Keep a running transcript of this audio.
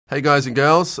Hey guys and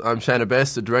girls, I'm Shanna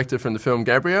Best, the director from the film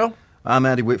Gabriel. I'm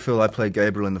Andy Whitfield, I play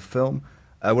Gabriel in the film.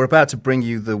 We're about to bring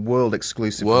you the world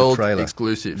exclusive for the trailer.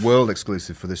 World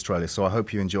exclusive for this trailer, so I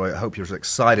hope you enjoy it. I hope you're as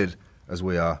excited as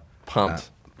we are.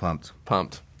 Pumped.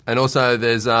 Pumped. And also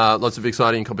there's lots of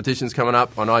exciting competitions coming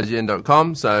up on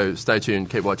IGN.com, so stay tuned,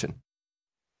 keep watching.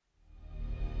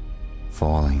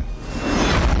 Falling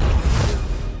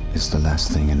is the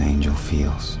last thing an angel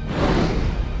feels.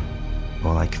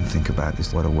 All I can think about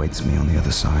is what awaits me on the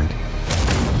other side.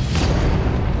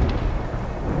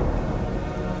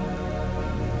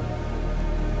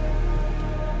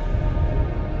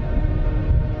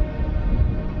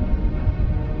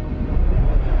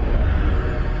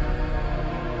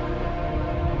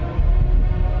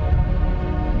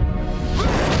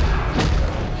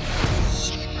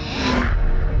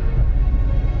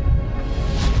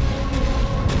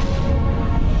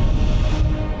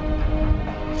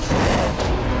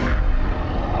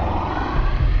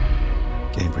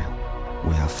 Gabriel,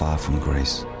 we are far from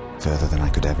grace, further than I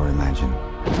could ever imagine.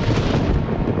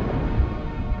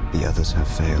 The others have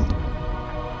failed.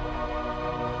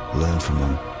 Learn from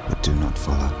them, but do not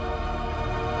follow.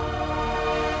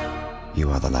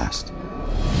 You are the last.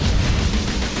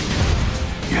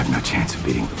 You have no chance of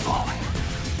beating the fallen.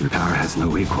 Your power has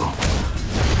no equal.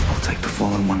 I'll take the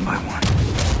fallen one by one.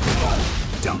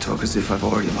 Don't talk as if I've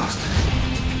already lost it.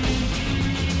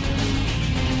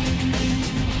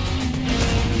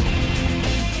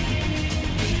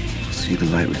 See the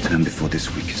light return before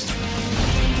this week is through.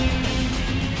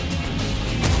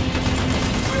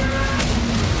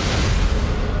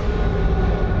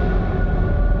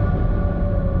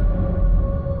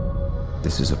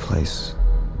 This is a place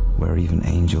where even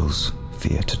angels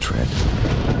fear to tread.